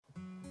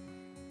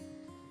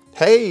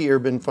Hey,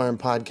 Urban Farm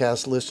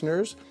Podcast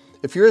listeners.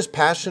 If you're as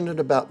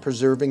passionate about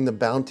preserving the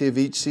bounty of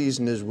each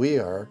season as we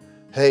are,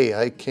 hey,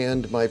 I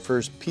canned my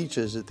first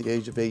peaches at the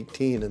age of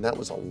 18, and that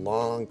was a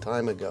long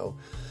time ago,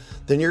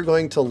 then you're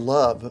going to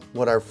love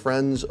what our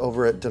friends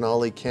over at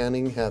Denali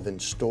Canning have in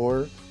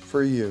store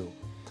for you.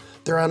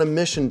 They're on a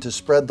mission to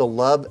spread the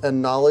love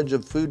and knowledge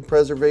of food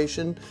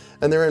preservation,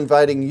 and they're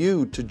inviting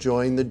you to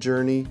join the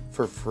journey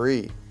for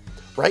free.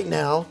 Right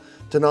now,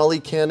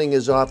 Denali Canning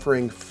is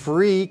offering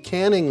free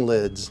canning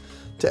lids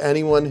to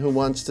anyone who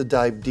wants to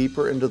dive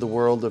deeper into the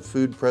world of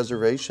food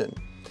preservation.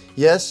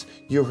 Yes,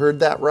 you heard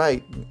that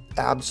right,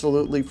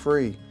 absolutely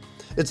free.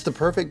 It's the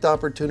perfect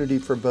opportunity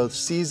for both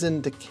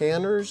seasoned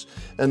canners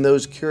and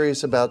those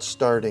curious about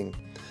starting.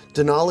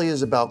 Denali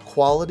is about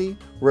quality,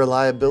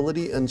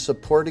 reliability, and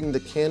supporting the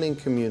canning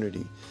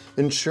community,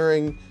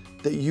 ensuring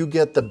that you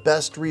get the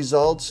best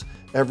results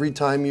every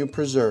time you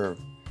preserve.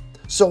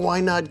 So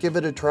why not give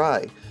it a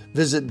try?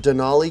 Visit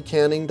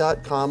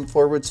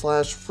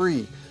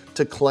denalicanning.com/free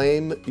to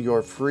claim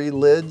your free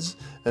lids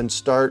and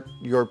start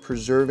your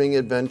preserving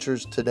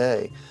adventures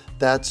today.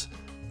 That's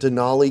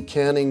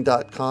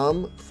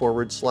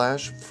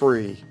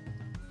denalicanning.com/free.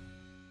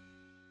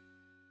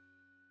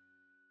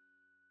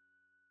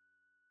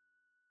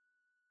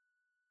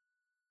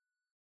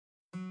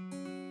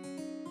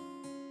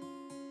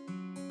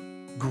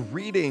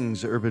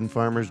 Greetings, urban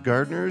farmers,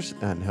 gardeners,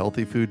 and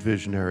healthy food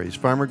visionaries.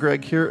 Farmer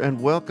Greg here,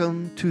 and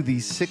welcome to the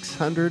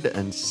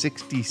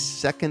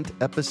 662nd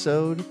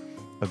episode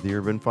of the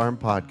Urban Farm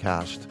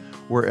Podcast,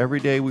 where every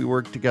day we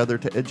work together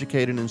to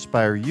educate and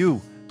inspire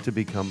you to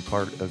become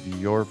part of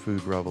your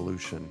food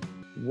revolution.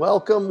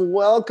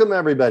 Welcome,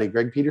 everybody.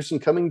 Greg Peterson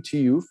coming to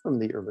you from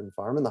the Urban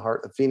Farm in the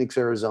heart of Phoenix,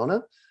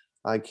 Arizona.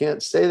 I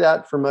can't say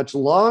that for much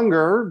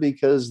longer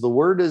because the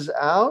word is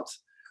out.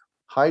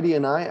 Heidi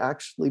and I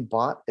actually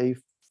bought a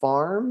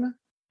farm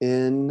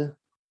in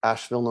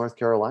Asheville, North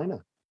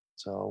Carolina.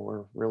 So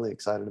we're really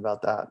excited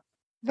about that.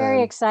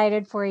 Very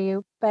excited for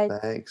you,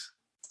 but thanks.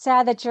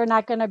 Sad that you're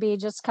not going to be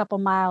just a couple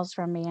miles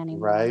from me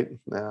anymore. Right?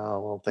 No,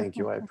 well, thank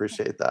you. I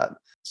appreciate that.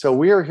 So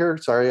we are here.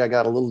 Sorry, I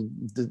got a little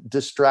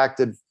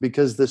distracted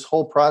because this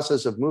whole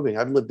process of moving,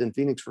 I've lived in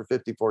Phoenix for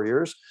 54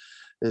 years,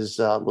 is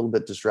a little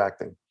bit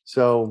distracting.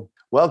 So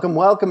welcome,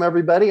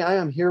 everybody. I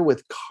am here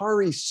with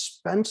Kari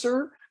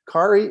Spencer.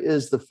 Kari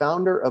is the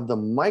founder of the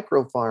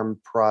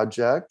Microfarm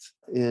Project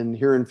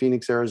here in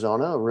Phoenix,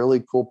 Arizona, a really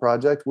cool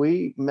project.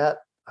 We met,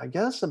 I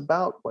guess,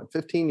 about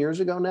 15 years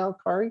ago now,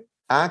 Kari?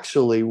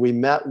 Actually, we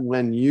met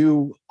when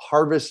you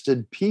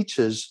harvested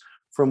peaches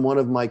from one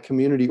of my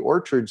community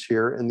orchards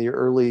here in the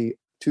early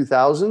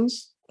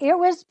 2000s. It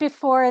was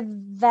before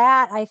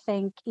that, I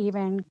think,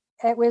 even.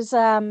 It was,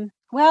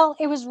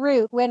 it was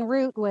Root, when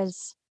Root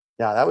was.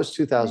 Yeah, that was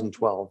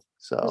 2012.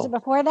 So was it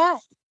before that?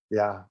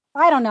 Yeah.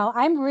 I don't know.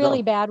 I'm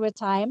really bad with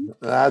time.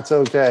 That's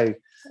okay.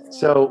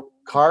 So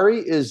Kari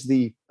is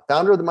the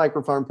founder of the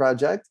Microfarm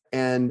Project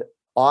and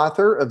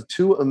author of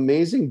two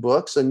amazing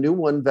books, a new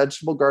one,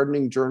 Vegetable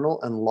Gardening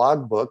Journal and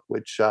Logbook,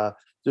 which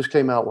just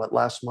came out,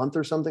 last month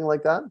or something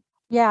like that?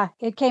 Yeah,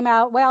 it came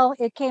out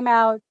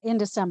in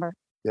December.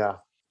 Yeah.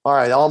 All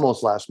right,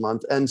 almost last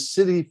month. And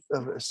City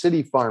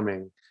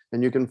Farming.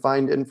 And you can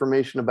find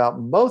information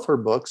about both her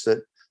books at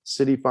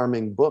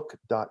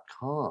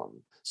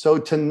cityfarmingbook.com. So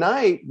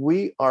tonight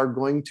we are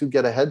going to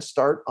get a head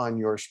start on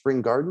your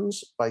spring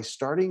gardens by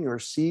starting your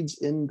seeds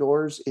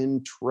indoors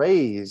in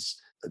trays.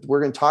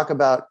 We're going to talk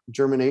about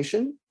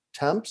germination,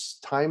 temps,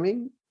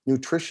 timing,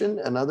 nutrition,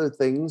 and other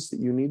things that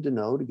you need to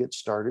know to get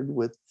started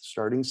with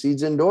starting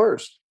seeds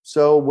indoors.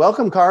 So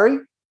welcome,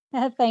 Kari.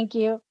 Thank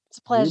you. It's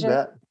a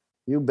pleasure.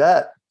 You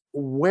bet.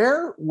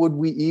 Where would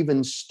we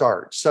even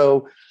start?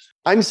 So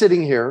I'm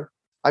sitting here.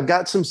 I've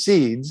got some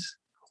seeds.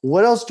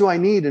 What else do I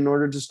need in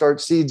order to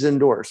start seeds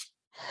indoors?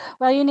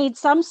 Well, you need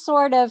some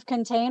sort of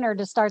container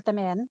to start them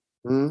in.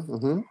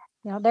 Mm-hmm.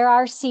 There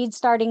are seed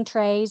starting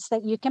trays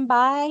that you can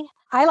buy.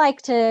 I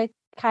like to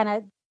kind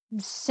of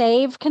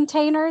save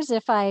containers.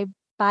 If I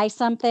buy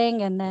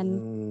something and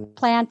then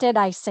plant it,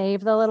 I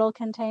save the little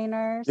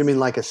containers. You mean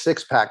like a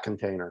 6-pack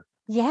container?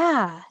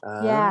 Yeah.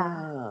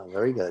 Yeah.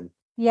 Very good.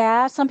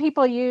 Yeah. Some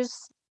people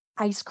use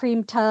ice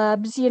cream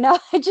tubs,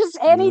 just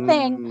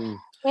anything.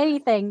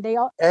 Anything.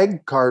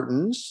 Egg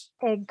cartons.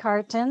 Egg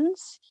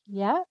cartons.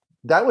 Yeah.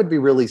 That would be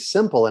really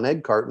simple, an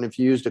egg carton. If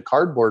you used a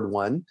cardboard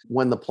one,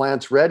 when the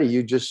plant's ready,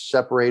 you just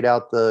separate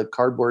out the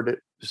cardboard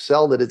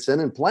cell that it's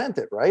in and plant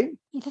it, right?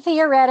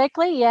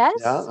 Theoretically, yes.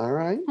 Yeah, all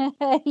right.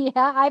 Yeah,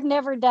 I've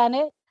never done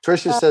it.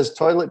 Tricia says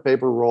toilet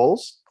paper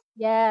rolls.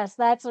 Yes,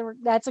 that's a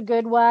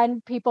good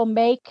one. People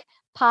make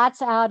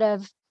pots out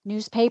of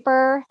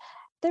newspaper.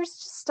 There's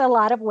just a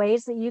lot of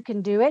ways that you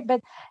can do it.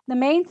 But the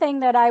main thing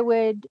that I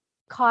would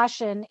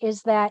caution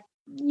is that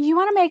you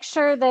want to make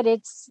sure that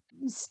it's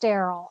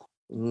sterile.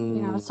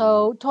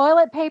 So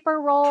toilet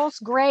paper rolls,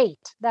 great.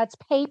 That's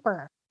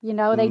paper.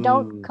 They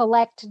don't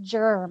collect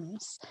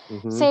germs.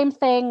 Mm-hmm. Same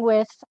thing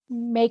with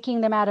making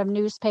them out of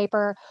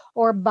newspaper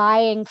or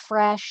buying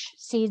fresh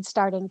seed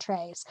starting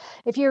trays.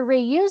 If you're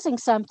reusing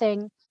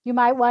something, You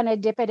might want to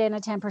dip it in a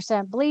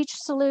 10% bleach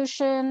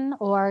solution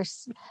or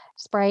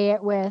spray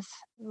it with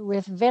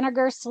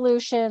vinegar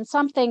solution,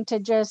 something to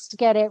just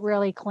get it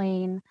really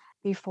clean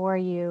before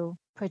you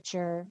put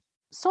your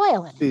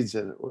soil in it. Seeds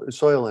in it,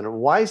 soil in it.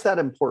 Why is that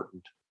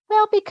important?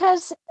 Well,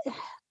 because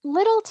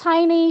little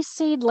tiny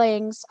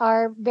seedlings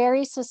are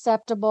very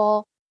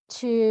susceptible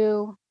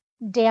to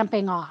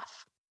damping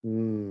off.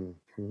 Mm-hmm.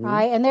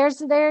 Right. And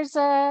there's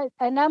a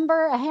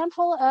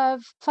handful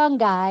of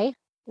fungi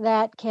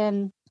that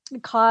can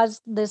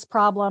cause this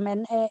problem.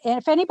 And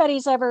if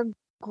anybody's ever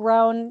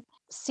grown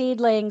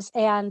seedlings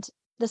and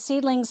the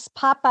seedlings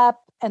pop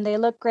up and they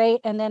look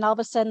great, and then all of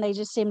a sudden they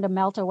just seem to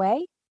melt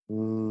away,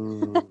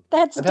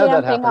 that's I've had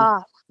that damping happen.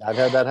 off. I've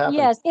had that happen.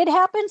 Yes, it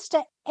happens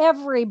to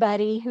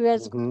everybody who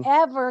has Mhm.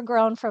 ever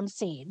grown from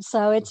seed.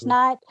 So it's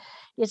Mhm.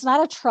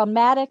 not a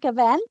traumatic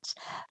event,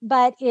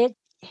 but you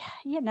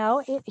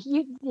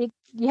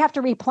have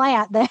to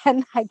replant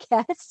then, I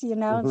guess,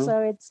 Mhm.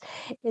 so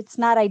it's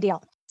not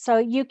ideal. So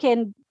you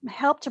can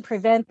help to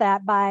prevent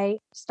that by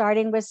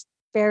starting with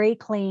very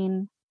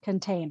clean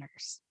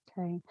containers.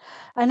 Okay.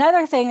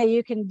 Another thing that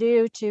you can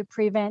do to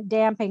prevent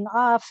damping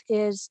off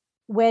is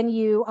when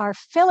you are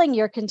filling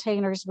your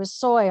containers with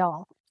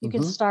soil, you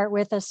can Mhm. start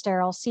with a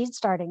sterile seed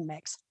starting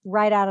mix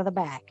right out of the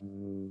bag.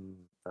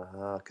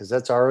 Because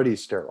that's already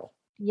sterile.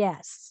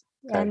 Yes.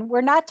 Okay. And we're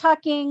not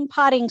talking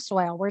potting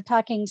soil, we're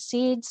talking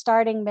seed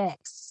starting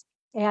mix.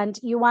 And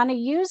you want to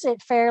use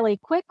it fairly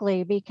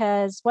quickly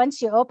because once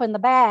you open the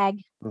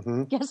bag,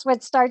 Mm-hmm. guess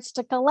what starts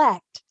to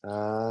collect?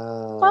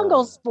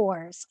 Fungal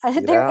spores.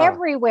 They're Yeah.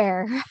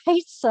 everywhere,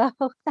 right? So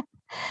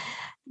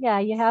yeah,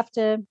 you have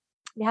to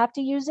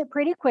use it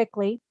pretty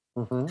quickly.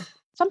 Mm-hmm.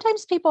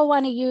 Sometimes people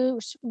want to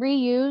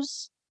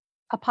reuse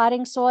a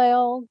potting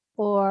soil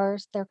or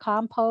their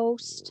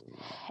compost,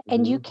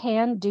 and you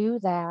can do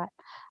that.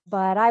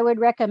 But I would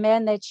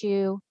recommend that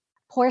you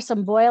pour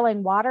some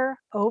boiling water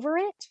over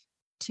it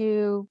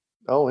to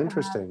Oh,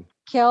 interesting.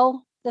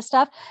 kill the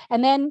stuff.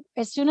 And then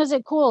as soon as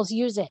it cools,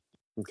 use it.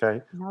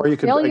 Okay. You know, Or you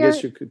could, fill I your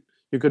guess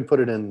you could put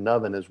it in an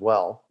oven as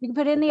well. You can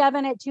put it in the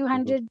oven at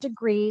 200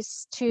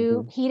 degrees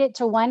to Mhm. heat it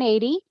to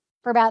 180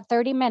 for about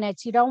 30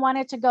 minutes. You don't want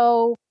it to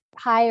go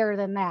higher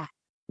than that.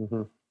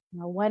 Mm-hmm.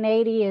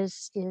 180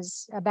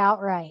 is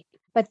about right.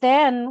 But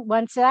then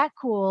once that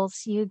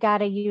cools, you got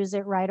to use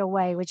it right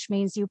away, which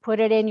means you put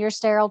it in your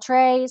sterile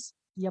trays,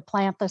 you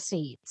plant the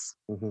seeds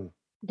Mm-hmm.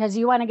 because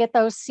you want to get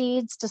those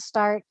seeds to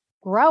start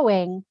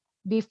growing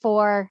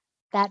before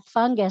that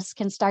fungus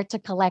can start to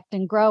collect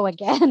and grow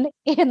again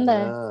in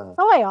the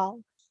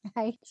soil.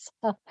 Right.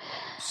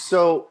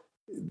 So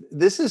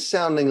this is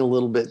sounding a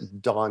little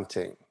bit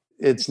daunting.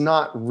 It's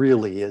not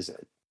really, is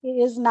it? It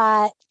is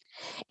not.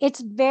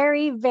 It's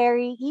very,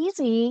 very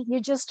easy. You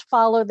just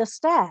follow the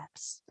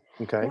steps.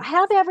 Okay.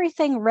 Have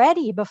everything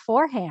ready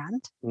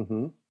beforehand.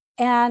 Mm-hmm.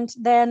 And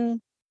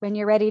then when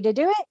you're ready to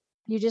do it,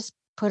 you just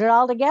put it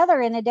all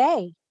together in a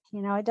day.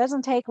 It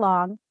doesn't take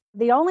long.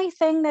 The only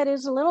thing that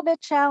is a little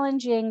bit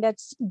challenging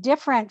that's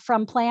different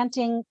from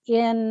planting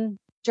in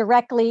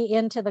directly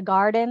into the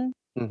garden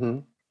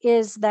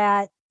is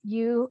that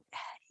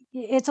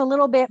it's a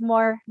little bit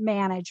more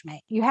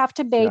management. You have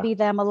to baby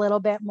them a little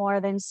bit more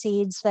than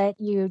seeds that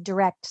you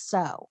direct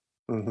sow.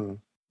 Mm-hmm.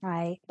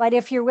 Right. But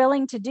if you're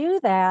willing to do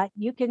that,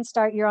 you can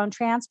start your own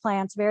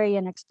transplants very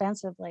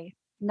inexpensively,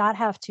 not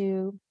have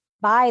to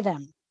buy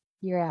them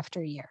year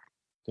after year.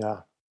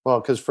 Yeah. Well,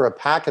 because for a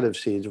packet of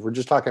seeds, we're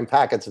just talking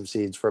packets of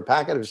seeds. For a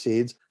packet of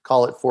seeds,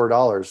 call it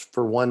 $4.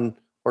 For 1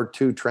 or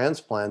 2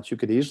 transplants, you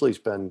could easily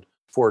spend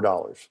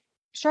 $4.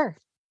 Sure.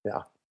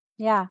 Yeah.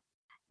 Yeah.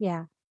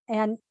 Yeah.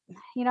 And,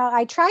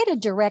 I try to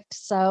direct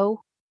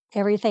sow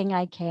everything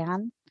I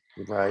can.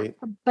 Right.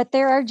 But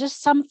there are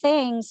just some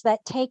things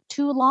that take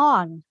too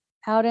long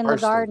out in the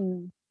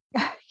garden.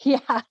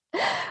 Yeah.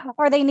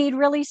 Or they need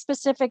really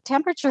specific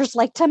temperatures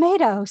like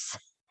tomatoes.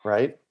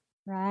 Right.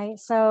 Right.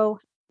 So,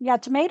 yeah,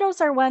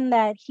 tomatoes are one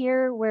that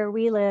here where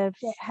we live,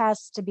 it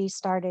has to be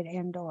started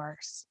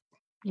indoors,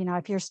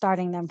 if you're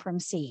starting them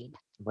from seed.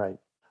 Right.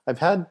 I've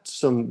had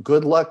some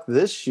good luck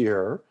this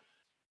year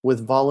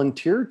with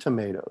volunteer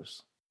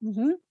tomatoes.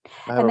 Mm-hmm.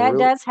 And that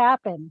does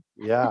happen.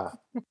 Yeah.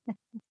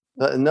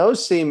 And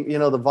those seem,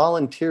 the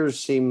volunteers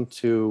seem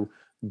to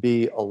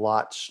be a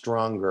lot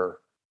stronger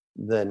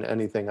than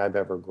anything I've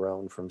ever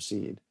grown from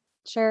seed.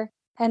 Sure.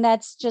 And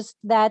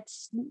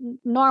that's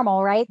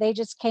normal, right? They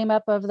just came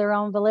up of their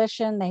own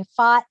volition. They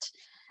fought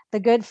the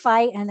good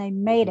fight and they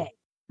made it.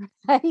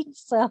 Right.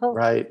 So,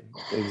 right.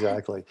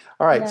 Exactly.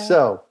 All right. Yeah.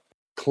 So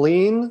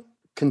clean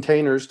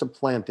containers to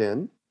plant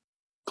in,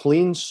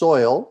 clean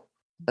soil.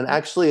 And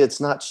actually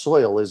it's not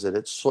soil, is it?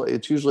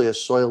 It's usually a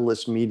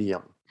soilless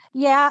medium.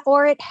 Yeah,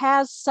 or it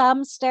has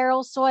some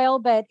sterile soil,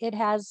 but it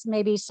has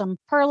maybe some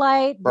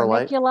perlite,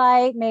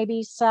 vermiculite,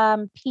 maybe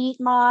some peat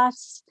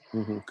moss,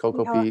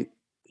 cocoa peat.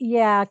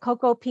 Yeah,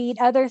 cocoa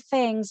peat, other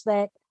things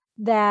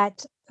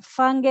that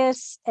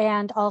fungus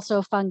and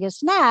also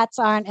fungus gnats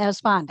aren't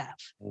as fond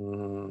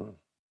of.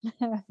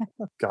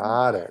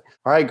 Got it.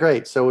 All right,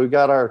 great. So we've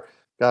got our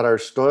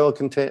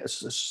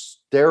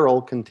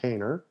sterile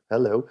container.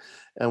 Hello.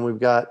 And we've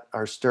got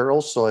our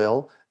sterile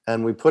soil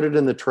and we put it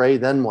in the tray.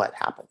 Then what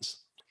happens?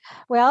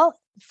 Well,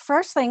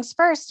 first things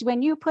first,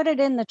 when you put it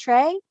in the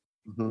tray,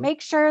 Mm-hmm. make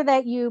sure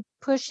that you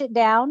push it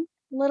down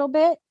a little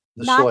bit.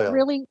 The Not soil.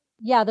 really,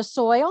 yeah, the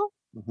soil.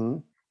 Mm-hmm.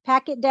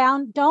 Pack it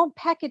down. Don't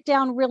pack it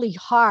down really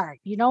hard.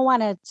 You don't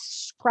want to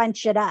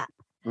scrunch it up,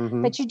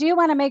 Mm-hmm. but you do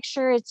want to make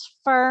sure it's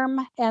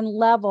firm and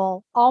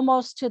level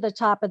almost to the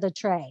top of the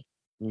tray.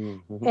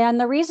 Mm-hmm. And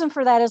the reason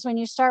for that is when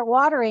you start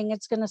watering,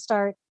 it's going to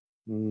start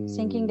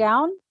sinking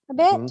down a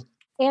bit.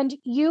 Mm-hmm. And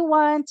you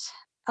want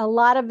a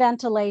lot of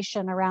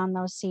ventilation around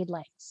those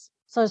seedlings.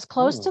 So as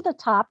close to the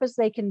top as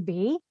they can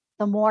be,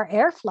 the more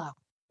airflow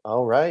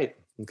All right.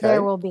 Okay.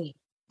 there will be.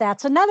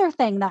 That's another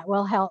thing that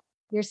will help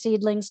your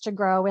seedlings to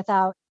grow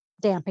without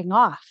damping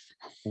off.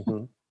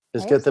 Mm-hmm.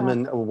 Just Okay, get them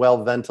in a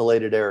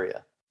well-ventilated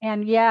area.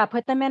 And yeah,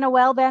 put them in a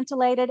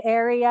well-ventilated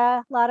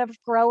area. A lot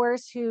of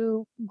growers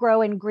who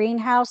grow in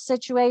greenhouse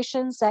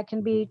situations, that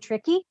can be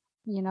tricky,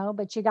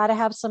 but you got to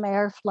have some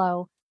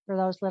airflow for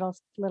those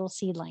little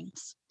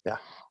seedlings. Yeah.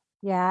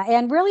 Yeah.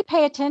 And really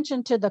pay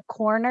attention to the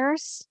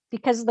corners,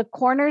 because the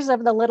corners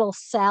of the little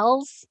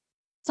cells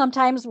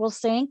sometimes will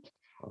sink.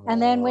 And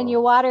then when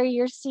you water,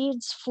 your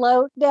seeds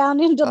float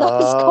down into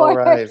those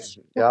corners.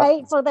 Right. Yep.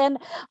 Right. So then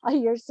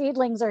your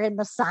seedlings are in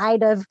the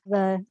side of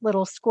the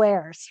little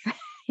squares.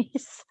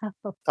 So.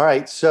 All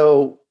right.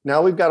 So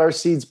now we've got our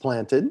seeds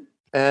planted,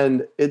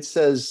 and it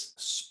says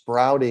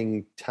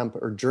sprouting temp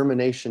or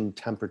germination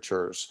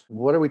temperatures.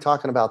 What are we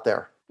talking about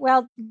there?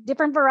 Well,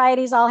 different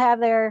varieties all have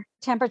their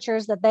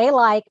temperatures that they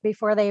like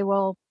before they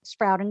will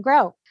sprout and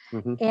grow.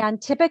 Mm-hmm. And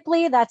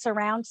typically that's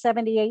around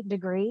 78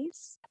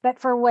 degrees. But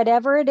for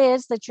whatever it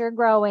is that you're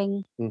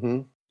growing,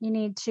 you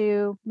need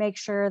to make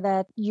sure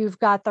that you've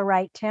got the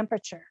right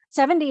temperature.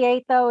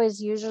 78, though,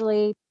 is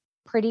usually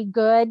pretty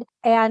good.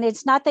 And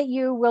it's not that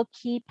you will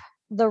keep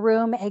the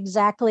room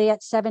exactly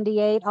at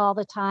 78 all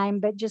the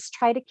time, but just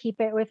try to keep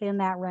it within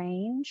that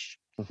range.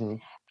 Mm-hmm.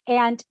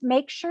 And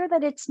make sure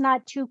that it's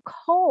not too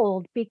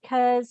cold,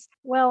 because,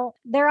 well,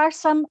 there are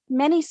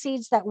many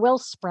seeds that will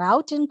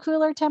sprout in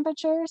cooler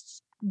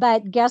temperatures.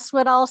 But guess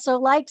what also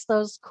likes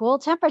those cool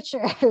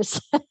temperatures?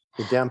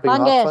 The damping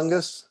off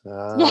fungus?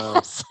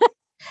 Yes.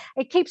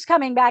 It keeps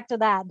coming back to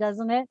that,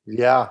 doesn't it?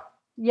 Yeah.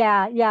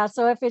 Yeah.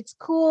 So if it's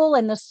cool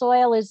and the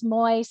soil is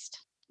moist,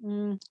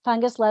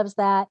 fungus loves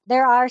that.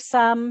 There are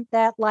some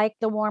that like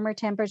the warmer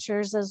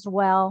temperatures as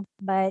well,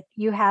 but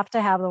you have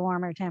to have the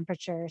warmer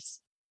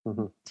temperatures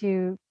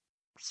to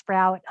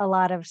sprout a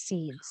lot of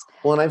seeds.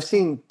 Well, and I've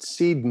seen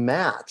seed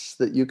mats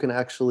that you can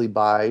actually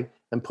buy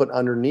and put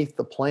underneath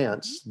the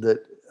plants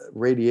that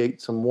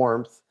radiate some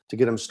warmth to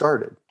get them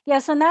started.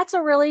 Yes, and that's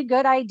a really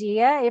good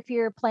idea if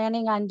you're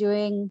planning on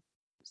doing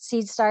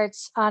seed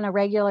starts on a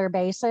regular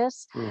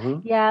basis.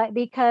 Yeah,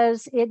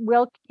 because it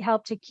will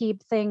help to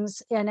keep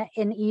things in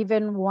an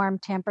even warm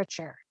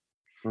temperature.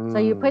 So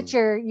you put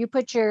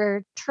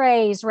your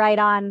trays right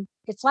on.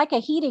 It's like a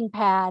heating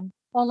pad,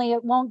 only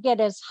it won't get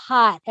as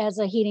hot as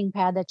a heating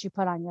pad that you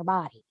put on your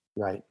body.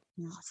 Right.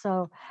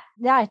 So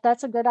yeah,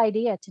 that's a good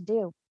idea to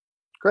do.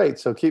 Great.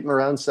 So keep them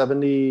around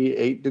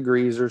 78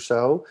 degrees or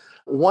so.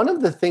 One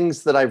of the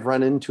things that I've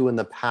run into in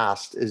the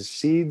past is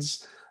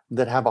seeds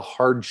that have a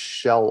hard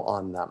shell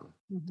on them.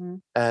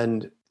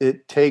 And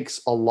it takes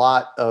a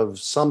lot of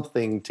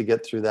something to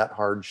get through that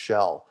hard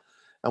shell.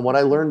 And what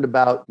I learned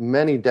about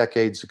many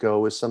decades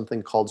ago is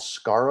something called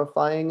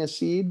scarifying a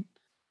seed.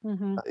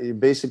 You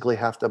basically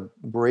have to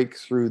break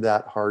through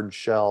that hard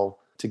shell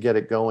to get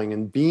it going.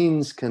 And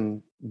beans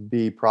can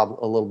be a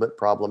little bit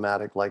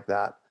problematic like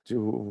that.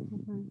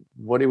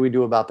 What do we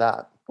do about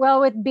that?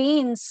 Well, with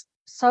beans,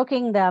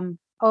 soaking them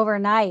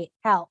overnight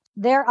helps.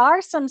 There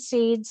are some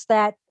seeds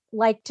that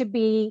like to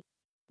be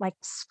like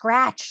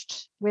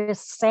scratched with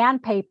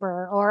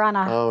sandpaper or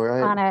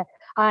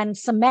on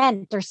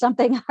cement or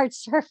something hard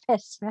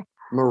surface.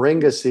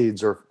 Moringa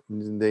seeds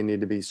they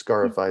need to be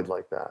scarified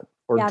like that,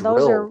 or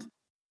drilled.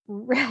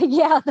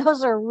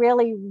 Those are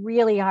really,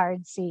 really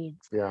hard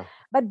seeds. Yeah.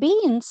 But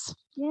beans,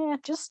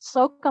 just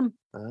soak them.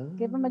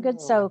 Give them a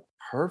good soak.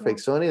 Perfect.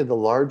 So any of the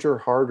larger,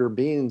 harder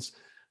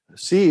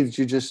seeds,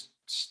 you just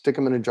stick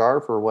them in a jar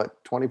for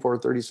 24,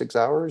 36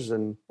 hours.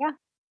 And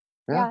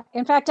yeah.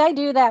 In fact, I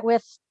do that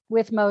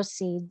with most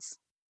seeds.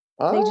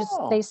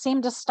 They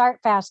seem to start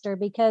faster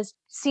because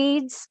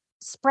seeds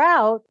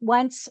sprout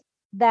once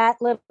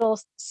that little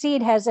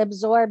seed has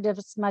absorbed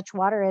as much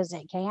water as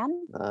it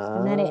can,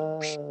 and then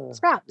it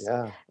sprouts.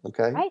 Yeah.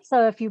 Okay. Right.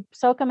 So if you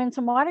soak them in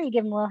some water, you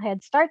give them a little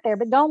head start there,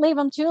 but don't leave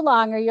them too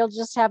long or you'll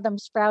just have them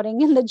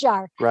sprouting in the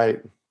jar.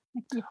 Right.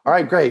 All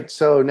right, great.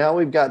 So now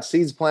we've got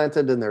seeds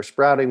planted and they're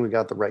sprouting. We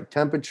got the right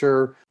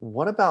temperature.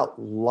 What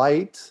about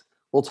light?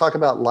 We'll talk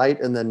about light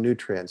and then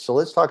nutrients. So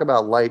let's talk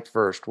about light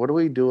first. What do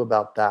we do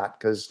about that?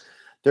 Because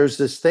there's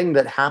this thing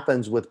that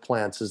happens with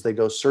plants as they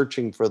go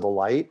searching for the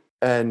light.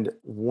 And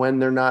when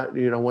they're not,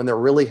 when they're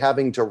really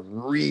having to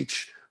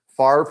reach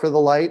far for the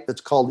light,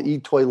 it's called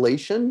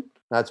etoilation.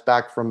 That's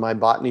back from my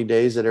botany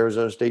days at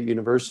Arizona State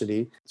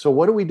University. So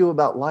what do we do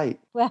about light?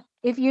 Well,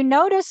 if you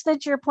notice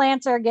that your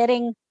plants are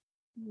getting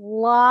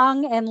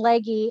long and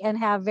leggy and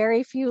have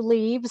very few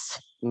leaves,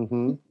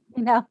 Mm-hmm.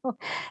 you know,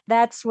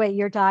 that's what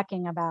you're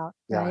talking about,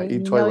 Yeah, right?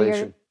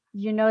 etoilation.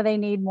 You know they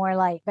need more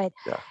light. But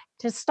Yeah.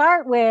 to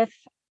start with,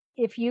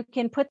 if you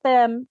can put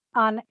them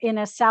on in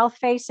a south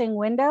facing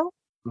window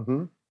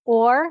Mm-hmm.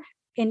 or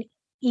an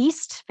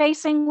east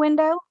facing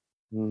window,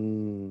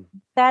 Mm.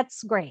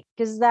 that's great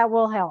because that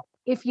will help.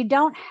 If you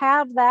don't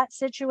have that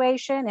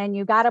situation and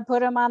you got to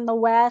put them on the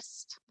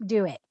west,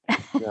 do it.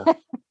 Yeah.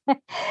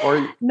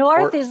 Or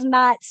North or is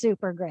not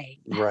super great.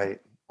 right.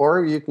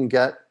 Or you can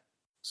get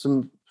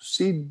some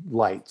seed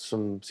lights,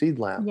 some seed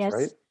lamps,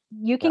 right? Yes,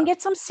 you can Yeah.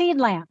 get some seed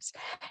lamps.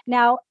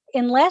 Now,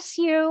 unless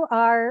you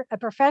are a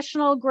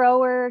professional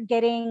grower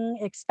getting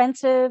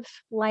expensive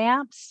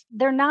lamps,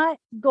 they're not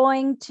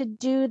going to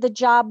do the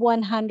job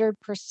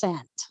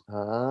 100%.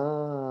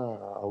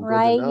 Oh, good to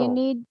Right?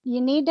 know.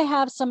 You need to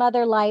have some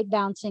other light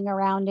bouncing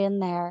around in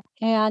there.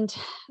 And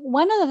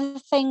one of the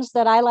things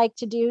that I like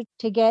to do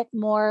to get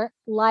more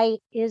light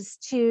is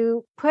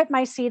to put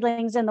my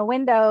seedlings in the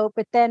window,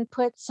 but then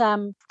put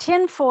some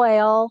tin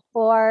foil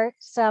or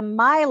some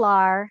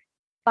mylar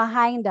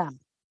behind them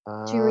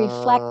to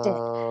reflect it.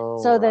 Oh,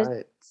 So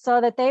that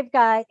right. they've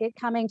got it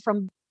coming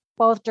from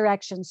both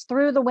directions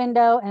through the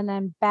window and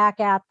then back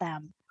at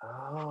them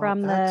Oh,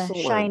 from the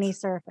shiny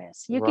excellent.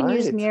 surface. You can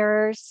use Right.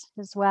 mirrors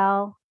as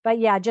well. But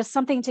yeah, just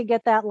something to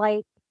get that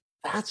light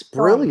That's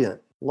going.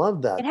 brilliant. Love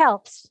It that.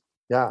 helps.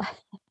 Yeah.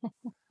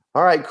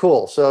 All right,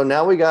 cool. So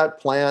now we got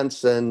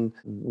plants and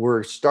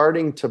we're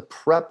starting to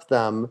prep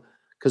them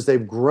because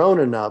they've grown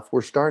enough.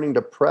 We're starting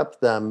to prep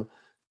them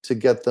to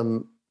get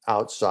them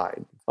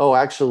outside. Oh,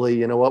 actually,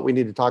 you know what we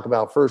need to talk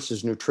about first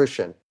is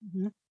nutrition.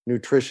 Mhm.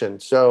 Nutrition.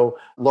 So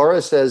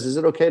Laura says, is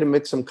it okay to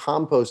mix some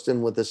compost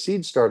in with the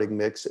seed starting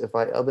mix if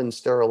I oven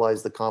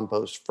sterilize the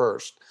compost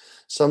first?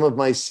 Some of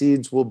my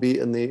seeds will be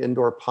in the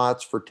indoor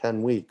pots for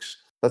 10 weeks.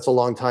 That's a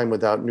long time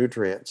without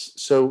nutrients.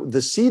 So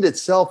the seed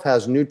itself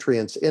has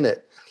nutrients in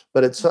it,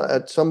 but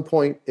at some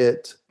point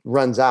it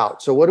runs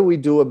out. So what do we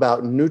do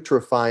about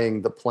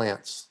nutrifying the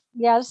plants?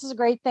 Yeah, this is a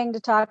great thing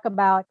to talk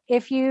about.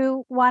 If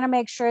you want to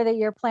make sure that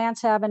your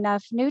plants have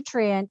enough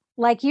nutrient,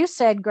 like you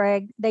said,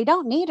 Greg, they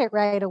don't need it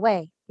right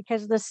away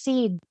because the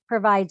seed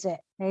provides it.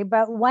 Okay?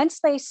 But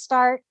once they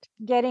start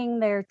getting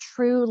their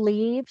true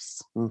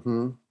leaves,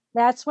 Mm-hmm.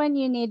 that's when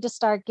you need to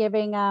start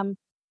giving them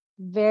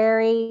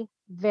very,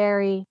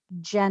 very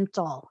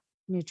gentle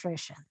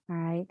nutrition. All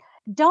right.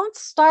 Don't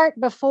start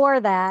before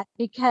that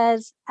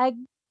because,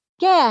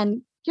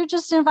 again, you're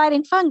just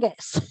inviting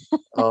fungus.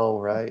 Oh,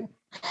 right.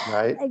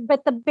 Right.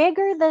 But the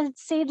bigger the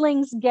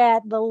seedlings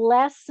get, the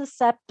less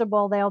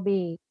susceptible they'll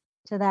be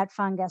to that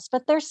fungus.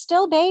 But they're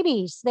still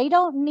babies. They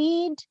don't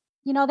need,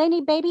 they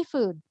need baby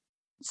food.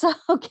 So,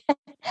 okay,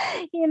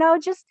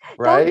 just don't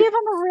Right. give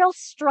them a real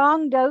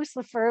strong dose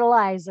of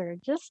fertilizer.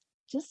 Just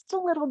a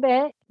little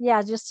bit.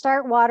 Yeah, just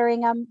start watering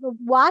them.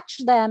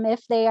 Watch them.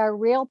 If they are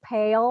real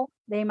pale,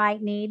 they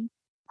might need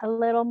a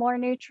little more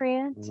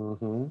nutrient.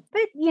 Mm-hmm.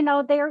 But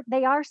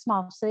they are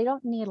small, so they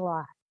don't need a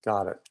lot.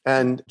 Got it.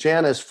 And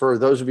Janice, for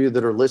those of you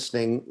that are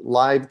listening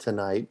live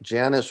tonight,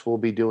 Janice will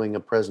be doing a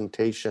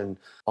presentation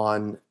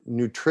on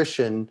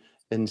nutrition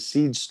and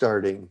seed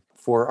starting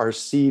for our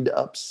Seed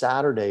Up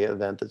Saturday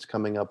event that's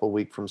coming up a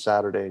week from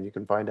Saturday. And you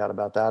can find out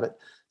about that at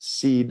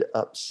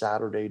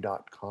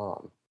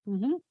seedupsaturday.com.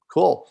 Mm-hmm.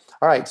 Cool.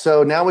 All right.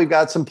 So now we've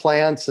got some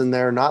plants and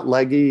they're not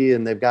leggy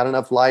and they've got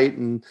enough light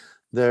and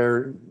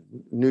they're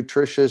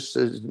nutritious,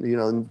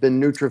 been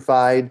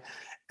nutrified,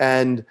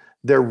 and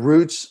their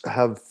roots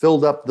have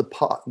filled up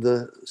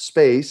the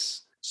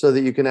space so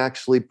that you can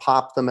actually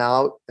pop them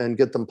out and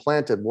get them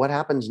planted. What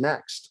happens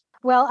next?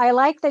 Well, I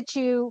like that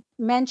you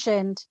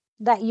mentioned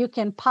that you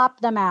can pop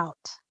them out.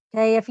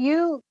 Okay, if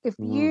you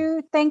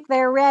think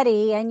they're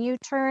ready and you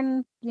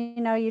turn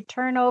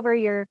over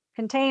your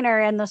container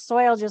and the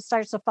soil just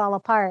starts to fall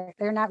apart,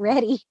 they're not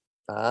ready.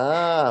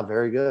 Ah,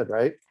 very good,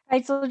 right?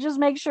 Right, so just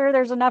make sure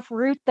there's enough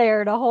root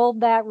there to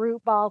hold that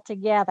root ball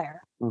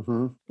together.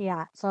 Mm-hmm.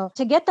 Yeah, so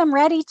to get them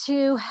ready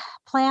to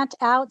plant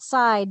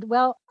outside,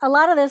 well, a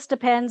lot of this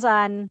depends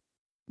on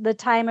the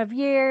time of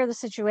year, the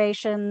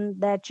situation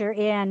that you're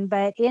in,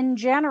 but in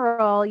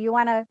general, you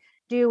want to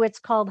do what's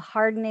called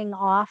hardening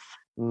off.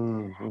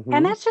 And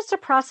Mm-hmm. that's just a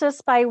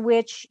process by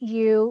which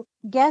you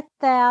get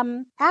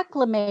them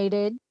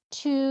acclimated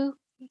to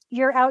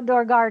your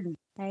outdoor garden.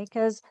 Okay,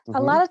 because a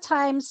Mm-hmm. lot of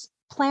times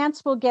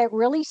plants will get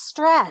really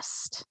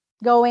stressed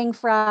going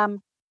from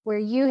where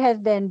you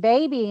have been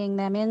babying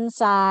them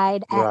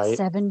inside at Right.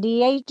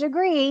 78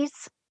 degrees,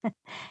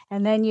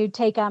 and then you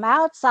take them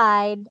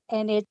outside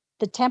and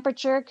the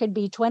temperature could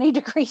be 20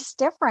 degrees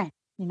different.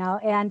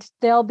 And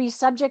they'll be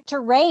subject to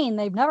rain.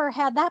 They've never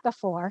had that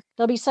before.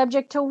 They'll be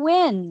subject to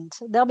wind.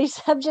 They'll be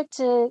subject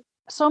to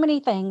so many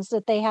things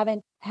that they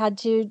haven't had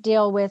to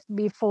deal with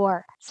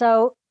before.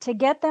 So to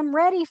get them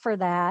ready for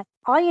that,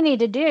 all you need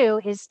to do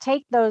is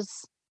take those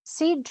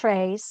seed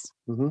trays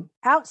Mm-hmm.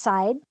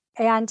 outside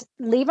and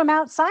leave them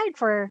outside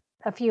for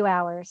a few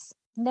hours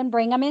and then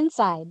bring them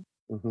inside,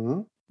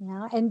 Mm-hmm.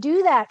 and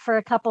do that for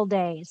a couple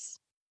days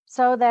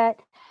so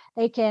that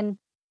they can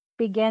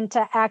begin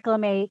to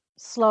acclimate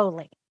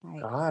slowly.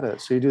 Right. Got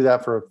it. So you do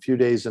that for a few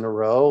days in a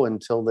row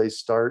until they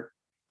start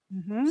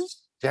Hmm.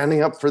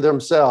 standing up for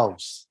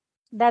themselves.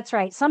 That's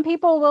right. Some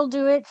people will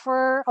do it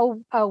for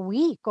a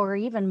week or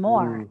even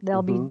more.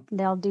 Mm-hmm.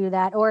 They'll do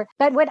that.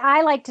 But what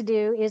I like to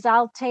do is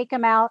I'll take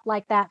them out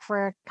like that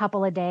for a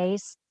couple of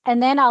days,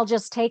 and then I'll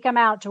just take them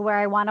out to where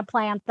I want to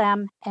plant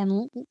them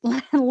and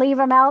leave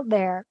them out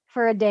there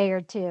for a day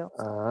or two.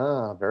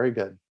 Ah, very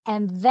good.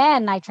 And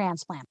then I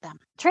transplant them.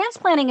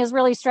 Transplanting is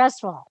really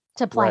stressful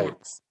to Right.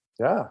 plants,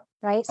 Yeah.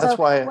 right? That's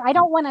So why. I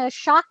don't want to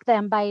shock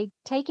them by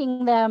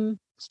taking them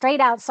straight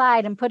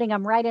outside and putting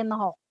them right in the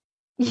hole.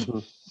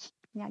 Mhm.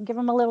 Yeah, give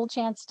them a little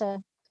chance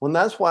to. Well,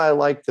 that's why I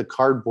like the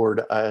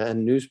cardboard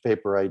and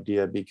newspaper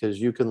idea, because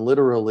you can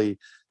literally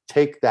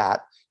take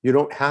that. You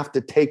don't have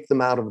to take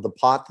them out of the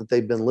pot that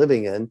they've been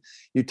living in.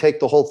 You take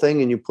the whole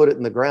thing and you put it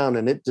in the ground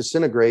and it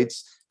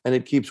disintegrates and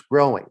it keeps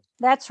growing.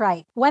 That's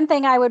right. One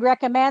thing I would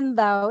recommend,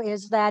 though,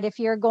 is that if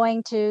you're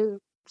going to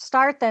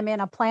start them in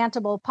a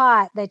plantable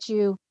pot, that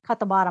you cut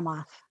the bottom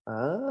off,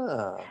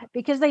 Ah,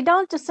 because they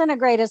don't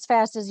disintegrate as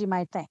fast as you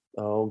might think.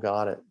 oh,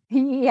 got it.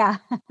 Yeah.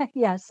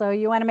 Yeah. So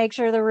you want to make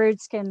sure the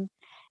roots can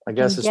I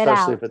guess get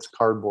especially out. if it's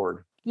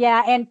cardboard.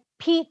 Yeah. And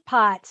peat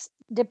pots,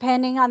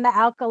 depending on the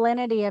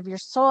alkalinity of your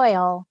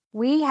soil,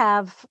 we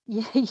have,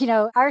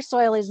 our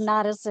soil is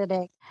not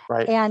acidic.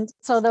 Right. And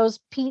so those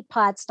peat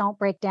pots don't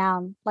break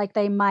down like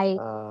they might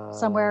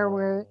somewhere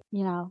where,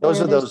 Those where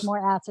are there's those. more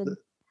acid.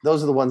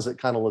 Those are the ones that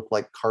kind of look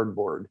like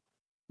cardboard.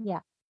 Yeah.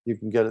 You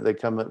can get it. They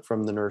come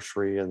from the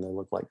nursery and they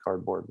look like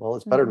cardboard. Well,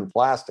 it's better than Mhm.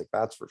 plastic,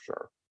 that's for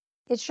sure.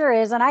 It sure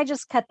is. And I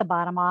just cut the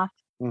bottom off.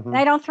 Mhm. And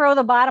I don't throw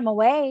the bottom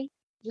away,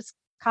 just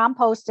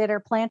compost it or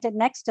plant it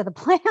next to the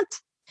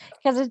plant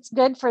because it's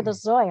good for the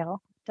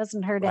soil.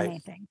 Doesn't hurt Right.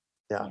 anything.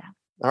 Yeah. Yeah.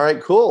 All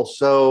right, cool.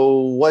 So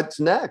what's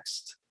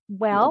next?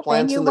 Well, then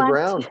Plants in the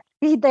ground.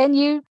 then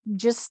you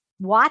just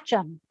watch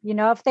them.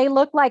 If they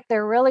look like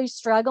they're really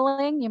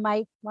struggling, you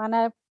might want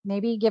to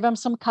maybe give them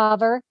some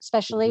cover,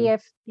 especially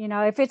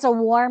Mhm. if it's a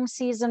warm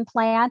season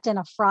plant and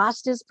a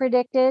frost is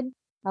predicted,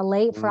 a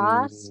late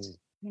frost,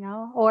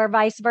 or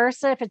vice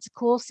versa. If it's a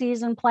cool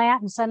season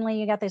plant and suddenly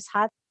you got this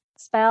hot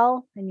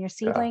spell and your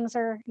seedlings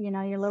are,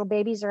 your little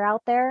babies are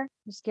out there,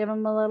 just give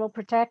them a little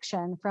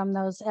protection from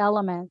those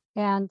elements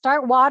and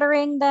start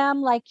watering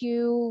them like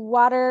you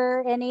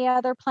water any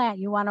other plant.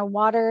 You want to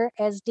water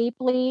as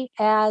deeply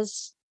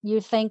as you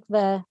think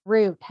the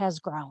root has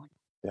grown.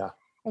 Yeah.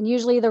 And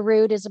usually the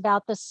root is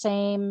about the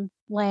same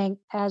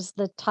length as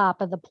the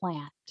top of the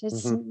plant.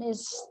 It's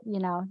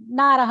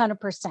not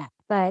 100%,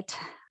 but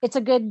it's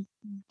a good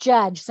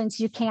judge since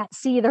you can't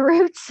see the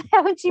roots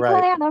once you Right.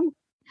 plant them.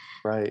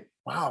 Right.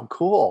 Wow,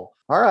 cool.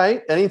 All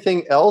right.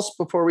 Anything else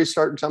before we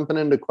start jumping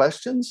into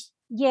questions?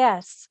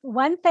 Yes.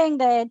 One thing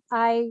that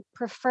I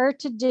prefer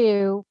to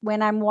do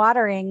when I'm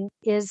watering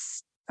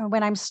is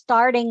when I'm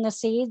starting the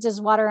seeds is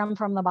water them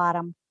from the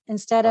bottom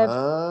instead of,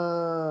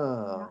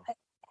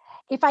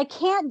 if I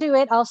can't do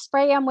it, I'll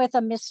spray them with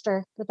a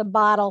mister, with a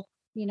bottle,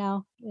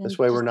 This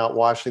way we're not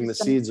washing the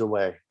seeds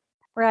away.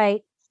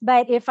 Right.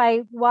 But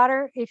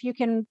if you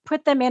can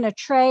put them in a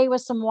tray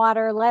with some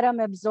water, let them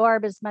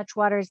absorb as much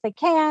water as they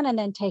can, and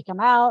then take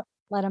them out,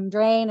 let them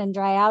drain and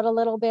dry out a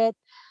little bit.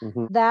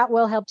 Mhm. That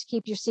will help to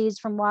keep your seeds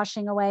from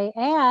washing away.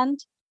 And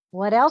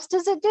what else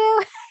does it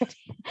do?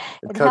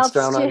 It cuts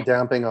down on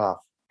damping off.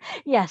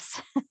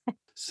 Yes.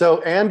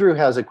 So Andrew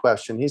has a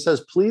question. He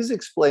says, please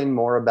explain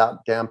more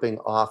about damping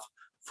off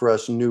for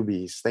us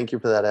newbies. Thank you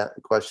for that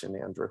question,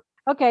 Andrew.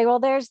 Okay, well,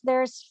 there's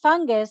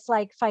fungus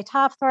like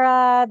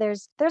Phytophthora.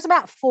 There's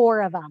about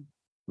 4 of them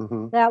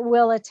that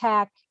will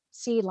attack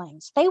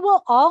seedlings. They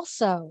will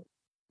also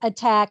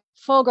attack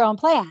full-grown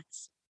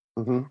plants,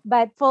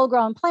 but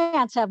full-grown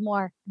plants have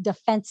more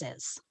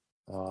defenses.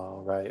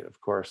 Oh, right,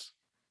 of course.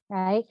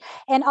 Right,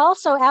 and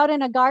also out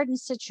in a garden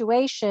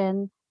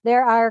situation,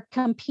 there are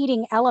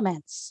competing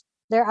elements.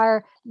 There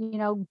are,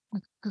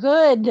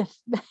 good,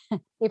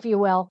 if you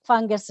will,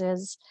 fungi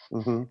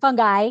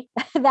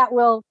that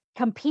will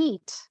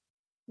compete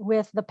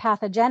with the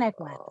pathogenic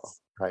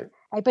ones. Right.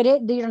 But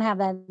you don't have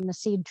that in the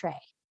seed tray.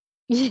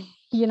 If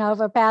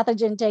a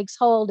pathogen takes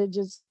hold, it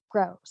just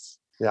grows.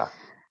 Yeah.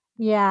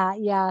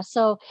 Yeah.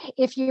 So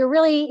if you're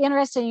really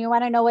interested and you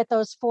want to know what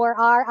those 4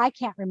 are, I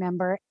can't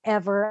remember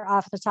ever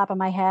off the top of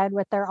my head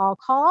what they're all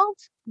called.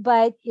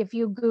 But if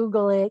you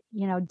Google it,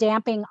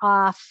 damping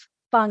off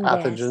fungus,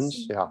 pathogens,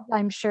 yeah,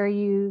 I'm sure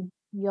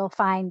you'll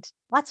find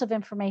lots of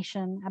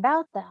information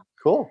about them.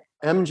 Cool.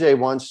 MJ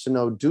wants to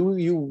know, do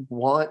you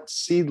want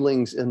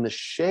seedlings in the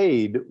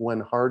shade when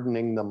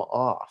hardening them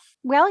off?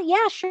 Well,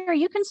 yeah, sure.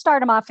 You can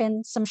start them off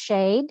in some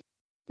shade.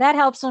 That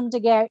helps them to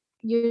get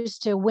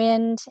used to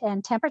wind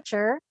and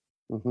temperature,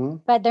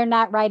 but they're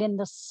not right in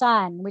the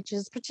sun, which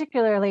is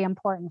particularly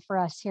important for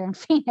us here in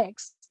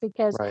Phoenix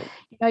because,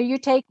 you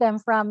take them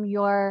from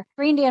your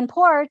Indian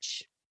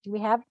porch Do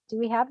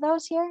we have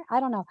those here? I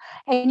don't know.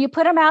 And you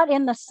put them out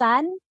in the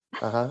sun,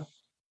 Uh-huh.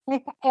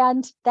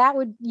 and that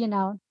would,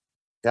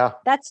 Yeah.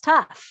 that's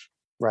tough.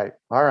 Right.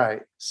 All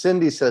right.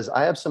 Cindy says,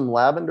 I have some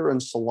lavender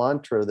and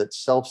cilantro that's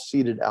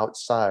self-seeded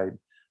outside.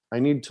 I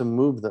need to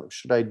move them.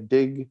 Should I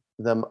dig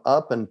them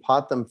up and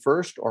pot them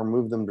first or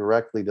move them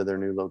directly to their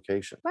new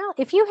location? Well,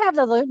 if you have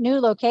the new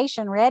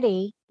location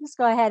ready, just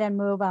go ahead and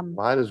move them.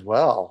 Might as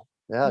well.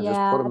 Yeah, just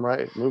put Yeah. them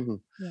right, move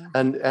them. Yeah.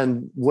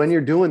 And when you're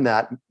doing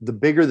that, the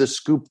bigger the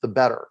scoop, the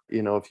better.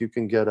 If you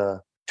can get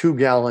a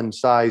 2-gallon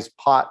size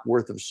pot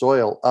worth of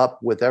soil up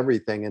with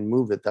everything and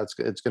move it, it's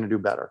going to do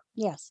better.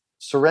 Yes.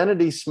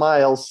 Serenity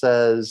Smile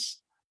says,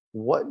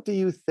 what do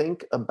you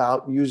think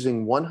about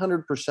using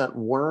 100%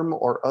 worm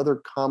or other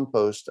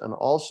compost? And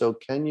also,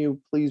 can you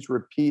please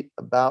repeat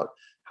about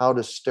how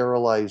to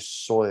sterilize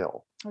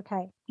soil?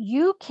 Okay.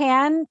 You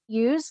can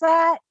use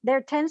that.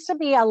 There tends to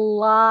be a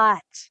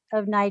lot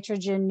of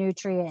nitrogen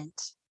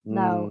nutrient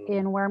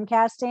in worm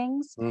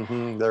castings.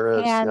 There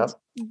is. And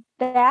Yep.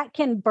 that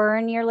can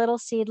burn your little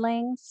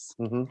seedlings.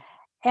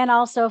 And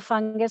also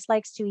fungus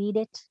likes to eat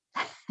it.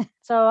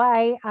 So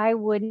I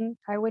wouldn't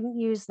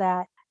use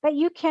that. But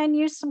you can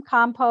use some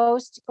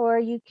compost, or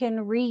you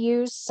can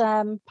reuse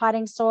some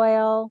potting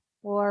soil,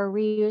 or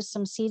reuse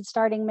some seed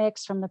starting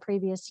mix from the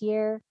previous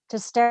year. To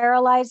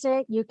sterilize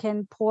it, you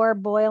can pour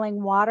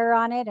boiling water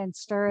on it and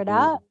stir it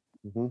up,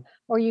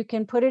 or you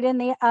can put it in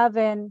the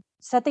oven,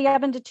 set the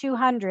oven to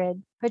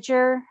 200, put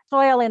your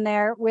soil in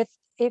there with,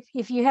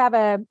 if you have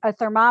a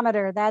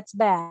thermometer, that's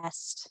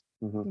best,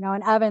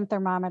 an oven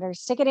thermometer,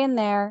 stick it in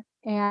there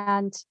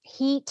and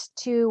heat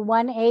to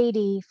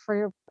 180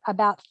 for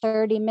about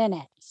 30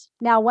 minutes.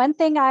 Now, one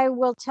thing I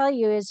will tell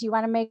you is you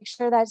want to make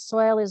sure that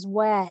soil is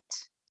wet.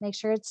 Make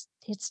sure it's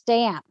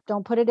damp.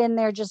 Don't put it in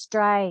there just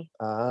dry.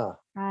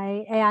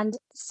 Right. And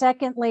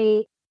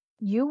secondly,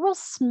 you will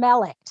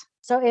smell it.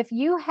 So if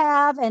you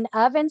have an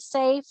oven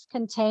safe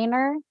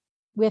container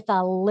with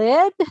a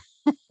lid,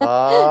 there's do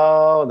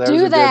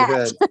a that. good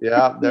hint.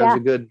 Yeah, there's a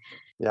good,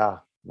 yeah.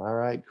 All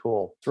right,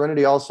 cool.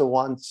 Serenity also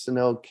wants to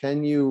know,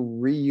 can you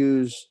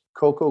reuse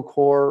cocoa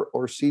coir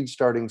or seed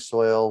starting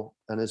soil,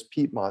 and is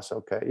peat moss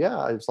okay?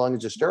 Yeah, as long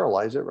as you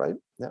sterilize it, right?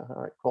 Yeah,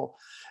 all right, cool.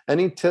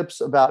 Any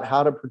tips about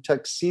how to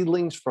protect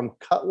seedlings from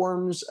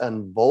cutworms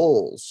and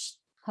voles?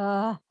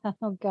 Oh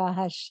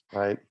gosh.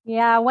 Right.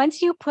 Yeah,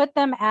 once you put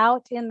them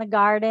out in the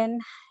garden,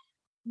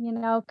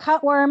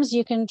 cutworms,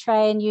 you can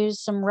try and use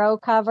some row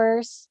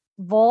covers.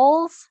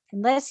 Voles,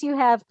 unless you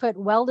have put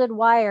welded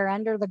wire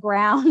under the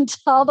ground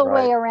all the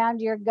way around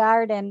your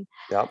garden,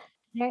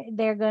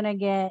 they're gonna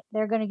get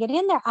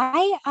in there.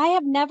 I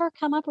have never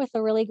come up with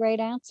a really great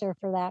answer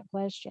for that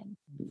question.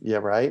 Yeah,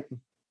 right.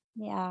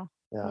 Yeah.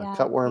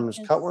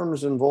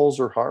 Cutworms and voles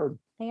are hard.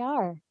 They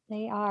are.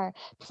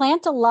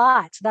 Plant a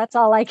lot. That's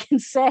all I can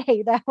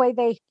say. That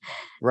way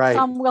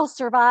some will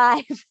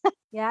survive.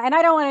 Yeah. And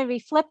I don't want to be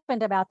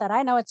flippant about that.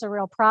 I know it's a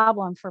real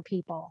problem for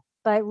people,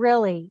 but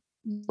really,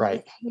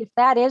 if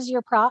that is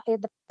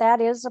if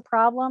that is a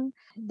problem,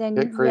 then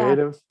get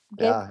creative.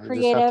 Get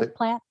creative,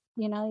 plant,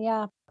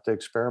 to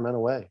experiment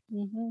away.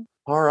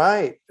 All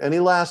right. Any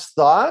last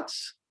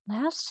thoughts?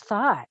 Last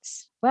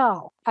thoughts.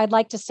 Well, I'd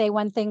like to say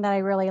one thing that I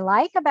really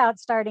like about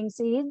starting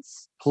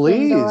seeds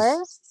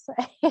indoors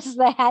is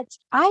that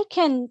I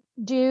can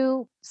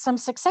do some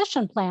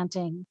succession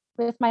planting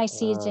with my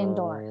seeds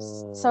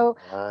indoors. So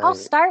I'll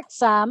start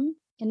some,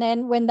 and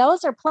then when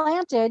those are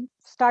planted,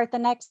 start the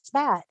next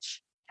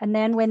batch. And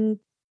then when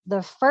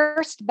the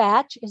first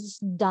batch is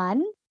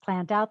done,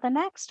 plant out the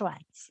next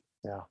ones.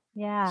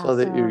 Yeah. So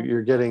that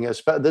you're getting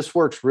this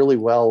works really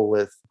well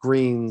with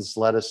greens,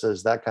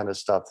 lettuces, that kind of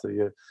stuff. So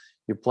you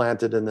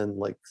plant it, and then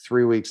like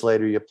 3 weeks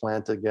later you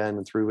plant again,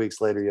 and 3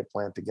 weeks later you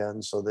plant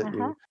again, so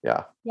that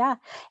Yeah.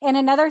 And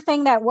another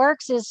thing that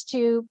works is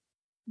to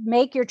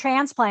make your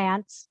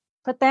transplants,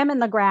 put them in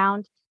the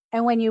ground,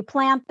 and when you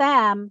plant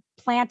them,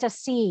 plant a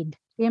seed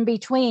in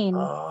between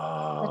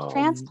the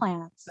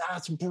transplants.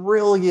 That's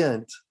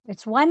brilliant.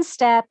 It's one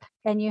step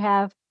and you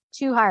have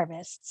 2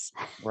 harvests.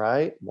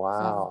 Right?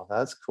 Wow,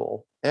 that's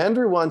cool.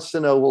 Andrew wants to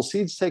know, will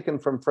seeds taken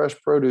from fresh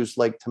produce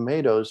like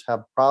tomatoes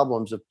have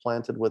problems if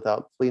planted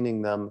without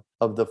cleaning them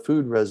of the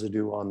food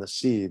residue on the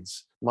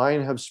seeds?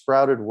 Mine have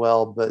sprouted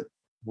well, but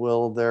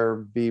will there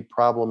be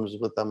problems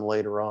with them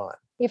later on?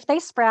 If they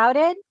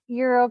sprouted,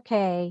 you're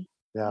okay.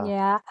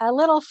 Yeah. A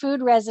little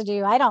food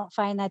residue, I don't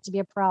find that to be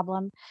a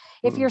problem.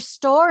 If you're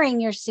storing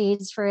your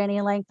seeds for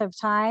any length of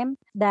time,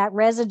 that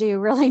residue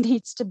really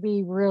needs to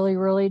be really,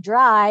 really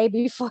dry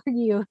before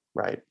you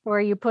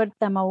put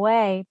them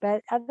away.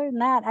 But other than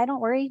that, I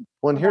don't worry.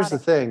 Well, and here's the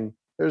thing.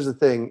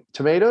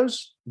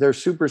 Tomatoes, they're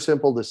super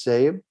simple to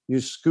save. You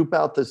scoop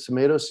out the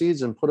tomato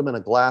seeds and put them in a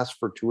glass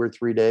for 2 or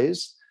 3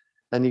 days,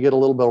 and you get a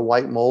little bit of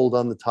white mold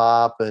on the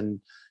top,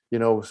 and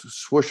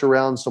swoosh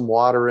around some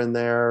water in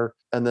there,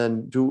 and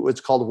then do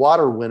what's called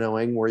water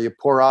winnowing, where you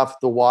pour off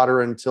the water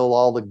until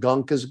all the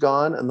gunk is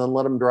gone, and then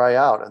let them dry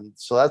out. And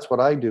so that's what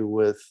I do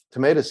with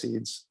tomato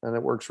seeds, and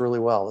it works really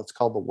well. It's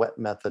called the wet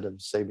method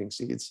of saving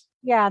seeds.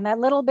 Yeah, and that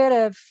little bit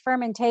of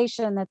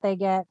fermentation that they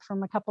get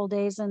from a couple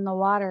days in the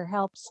water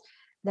helps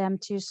them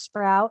to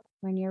sprout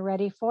when you're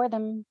ready for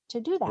them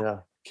to do that. Yeah.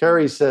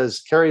 Carrie's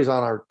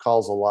on our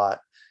calls a lot.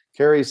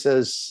 Carrie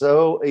says,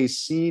 sow a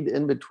seed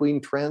in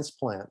between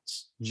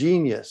transplants.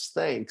 Genius.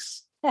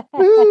 Thanks.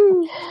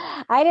 Woo!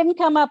 I didn't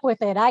come up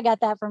with it. I got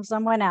that from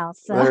someone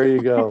else. So. There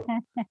you go.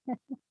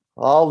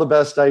 All the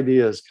best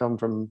ideas come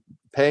from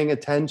paying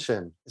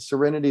attention.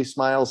 Serenity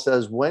Smile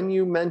says, when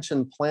you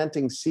mention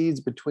planting seeds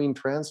between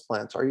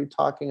transplants, are you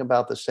talking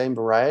about the same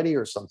variety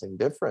or something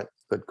different?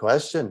 Good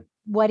question.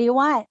 What do you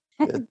want?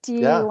 Do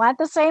you want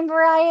the same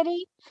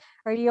variety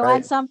or do you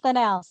want something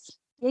else?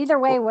 Either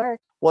way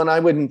works. Well,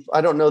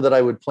 I don't know that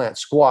I would plant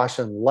squash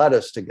and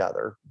lettuce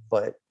together,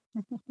 but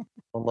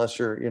unless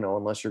you're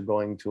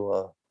going to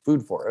a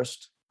food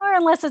forest. Or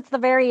unless it's the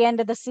very end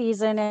of the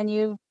season and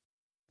your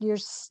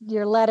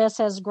lettuce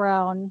has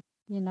grown,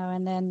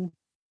 and then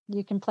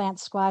you can plant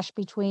squash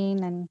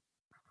between and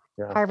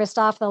harvest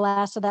off the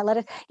last of that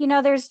lettuce.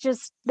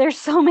 There's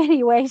so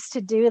many ways to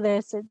do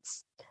this.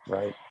 It's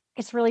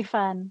really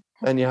fun.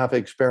 And you have to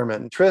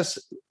experiment. And Triss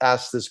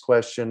asked this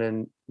question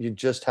and you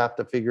just have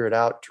to figure it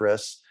out,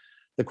 Triss.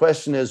 The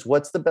question is,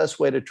 what's the best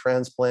way to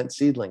transplant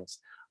seedlings?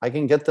 I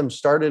can get them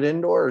started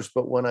indoors,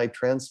 but when I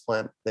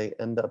transplant, they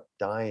end up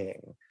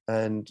dying.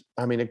 And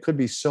I mean, it could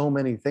be so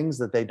many things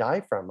that they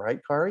die from, right,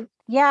 Kari?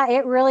 Yeah,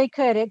 it really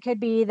could. It could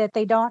be that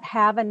they don't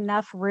have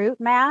enough root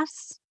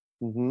mass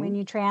when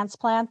you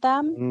transplant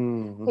them.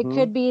 Mm-hmm. It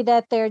could be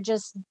that they're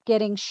just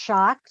getting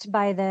shocked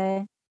by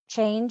the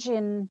change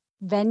in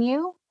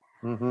venue.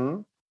 Mm-hmm.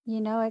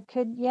 It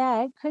could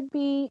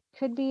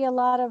be a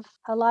lot of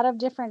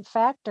different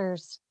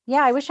factors.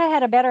 Yeah, I wish I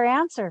had a better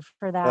answer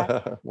for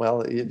that.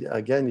 Well,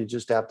 again, you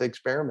just have to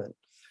experiment.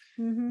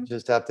 Mm-hmm. You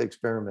just have to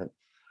experiment.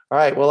 All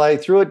right. Well, I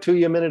threw it to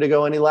you a minute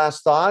ago. Any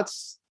last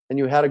thoughts? And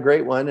you had a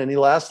great one. Any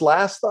last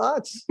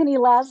thoughts? Any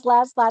last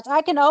thoughts?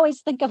 I can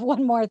always think of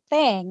one more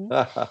thing,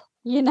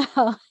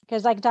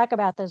 because I can talk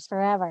about this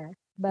forever.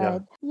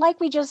 But like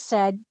we just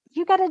said,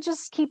 you got to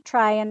just keep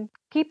trying,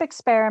 keep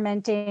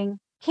experimenting,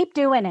 keep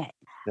doing it.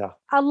 Yeah.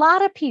 A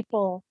lot of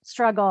people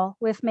struggle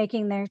with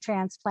making their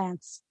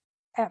transplants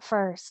at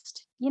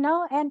first,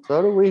 and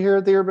so do we here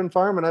at the Urban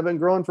Farm, and I've been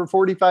growing for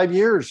 45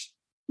 years.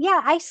 Yeah,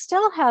 I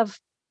still have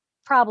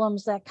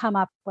problems that come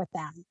up with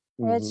them.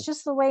 Mm-hmm. It's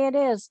just the way it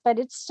is, but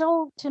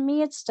to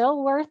me, it's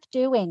still worth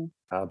doing.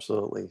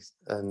 Absolutely.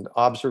 And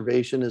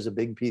observation is a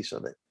big piece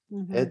of it.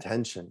 Mm-hmm.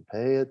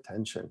 Pay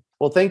attention.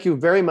 Well, thank you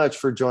very much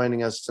for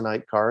joining us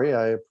tonight, Kari.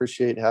 I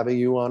appreciate having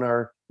you on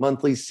our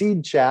monthly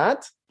seed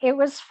chat. It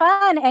was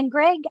fun. And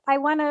Greg, I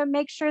want to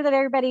make sure that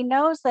everybody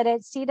knows that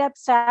at Seed Up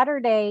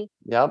Saturday,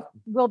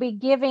 we'll be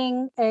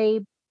giving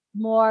a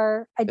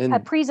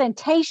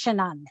presentation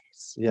on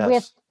this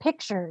with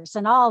pictures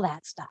and all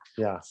that stuff.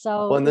 Yeah.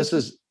 So and this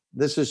is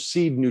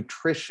seed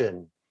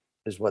nutrition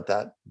is what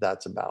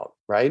that's about,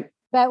 right?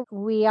 But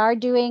we are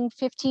doing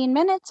 15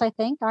 minutes, I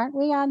think, aren't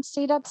we, on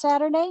Seed Up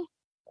Saturday?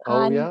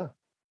 Yeah.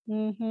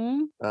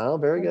 Mm-hmm. Oh,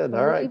 very good.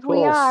 All right,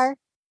 cool. We are.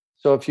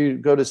 So if you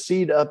go to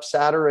Seed Up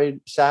Saturday,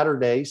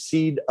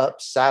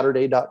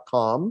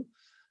 seedupsaturday.com.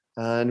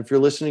 And if you're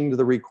listening to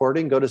the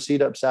recording, go to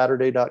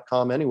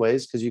seedupsaturday.com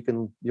anyways, because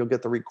you'll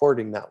get the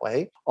recording that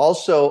way.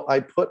 Also, I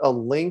put a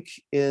link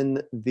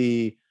in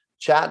the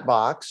chat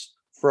box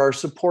for our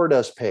Support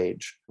Us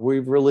page.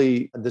 We've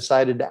really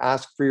decided to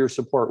ask for your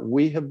support.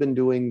 We have been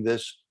doing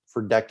this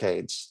for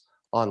decades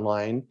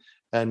online,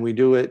 and we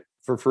do it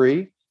for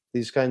free,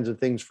 these kinds of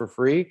things for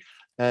free.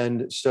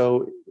 And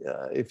so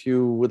if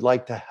you would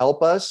like to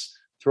help us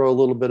throw a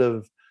little bit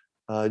of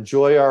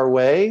joy our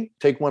way,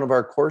 take one of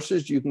our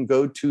courses, you can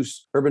go to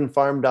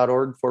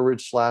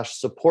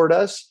urbanfarm.org/support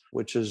us,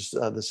 which is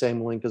the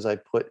same link as I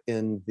put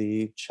in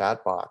the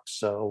chat box.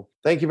 So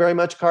thank you very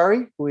much,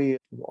 Kari. We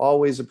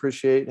always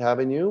appreciate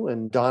having you.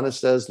 And Donna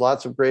says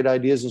lots of great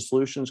ideas and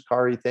solutions.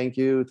 Kari, thank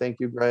you.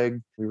 Thank you,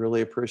 Greg. We really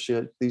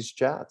appreciate these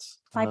chats.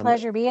 My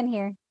pleasure being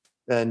here.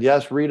 And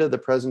yes, Rita, the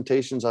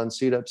presentations on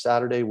Seed Up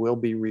Saturday will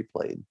be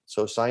replayed.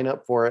 So sign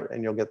up for it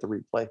and you'll get the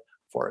replay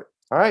for it.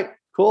 All right,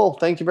 cool.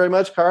 Thank you very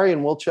much, Kari,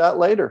 and we'll chat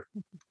later.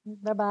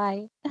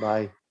 Bye-bye.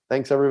 Bye.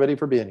 Thanks, everybody,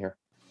 for being here.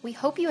 We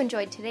hope you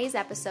enjoyed today's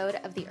episode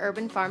of the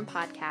Urban Farm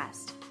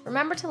Podcast.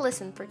 Remember to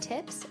listen for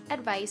tips,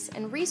 advice,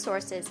 and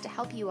resources to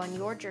help you on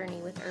your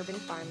journey with urban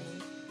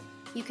farming.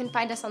 You can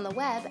find us on the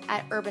web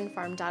at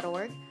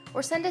urbanfarm.org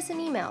or send us an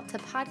email to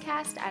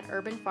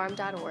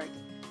podcast@urbanfarm.org.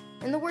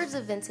 In the words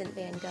of Vincent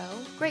van Gogh,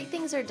 great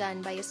things are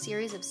done by a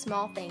series of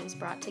small things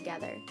brought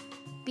together.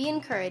 Be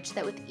encouraged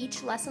that with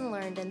each lesson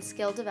learned and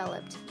skill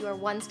developed, you are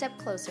one step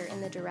closer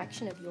in the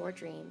direction of your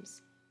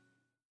dreams.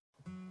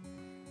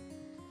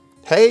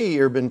 Hey,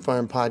 Urban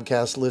Farm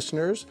Podcast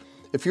listeners.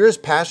 If you're as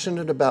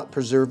passionate about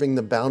preserving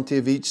the bounty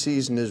of each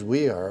season as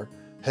we are,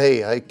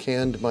 hey, I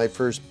canned my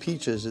first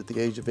peaches at the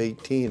age of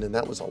 18, and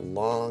that was a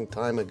long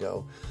time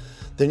ago.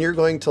 Then you're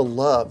going to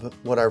love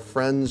what our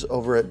friends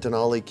over at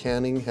Denali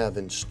Canning have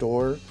in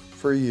store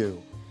for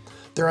you.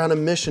 They're on a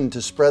mission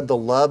to spread the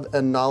love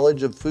and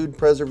knowledge of food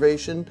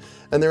preservation,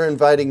 and they're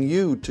inviting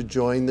you to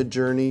join the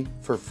journey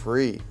for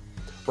free.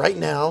 Right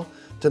now,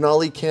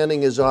 Denali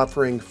Canning is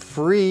offering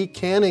free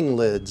canning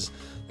lids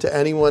to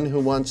anyone who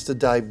wants to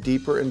dive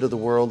deeper into the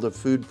world of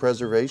food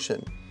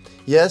preservation.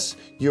 Yes,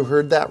 you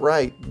heard that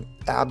right,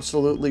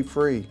 absolutely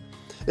free.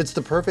 It's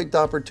the perfect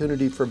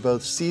opportunity for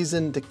both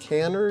seasoned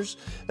canners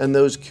and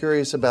those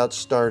curious about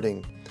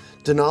starting.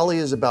 Denali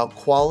is about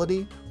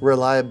quality,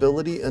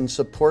 reliability, and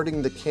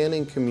supporting the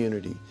canning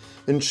community,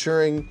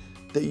 ensuring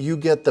that you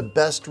get the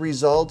best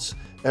results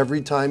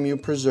every time you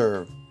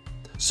preserve.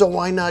 So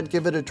why not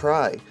give it a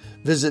try?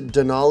 Visit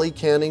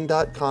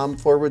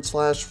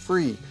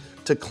denalicanning.com/free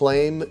to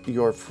claim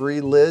your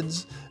free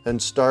lids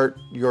and start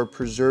your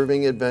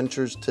preserving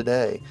adventures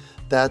today.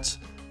 That's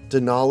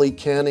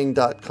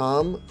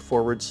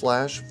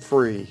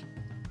denalicanning.com/free.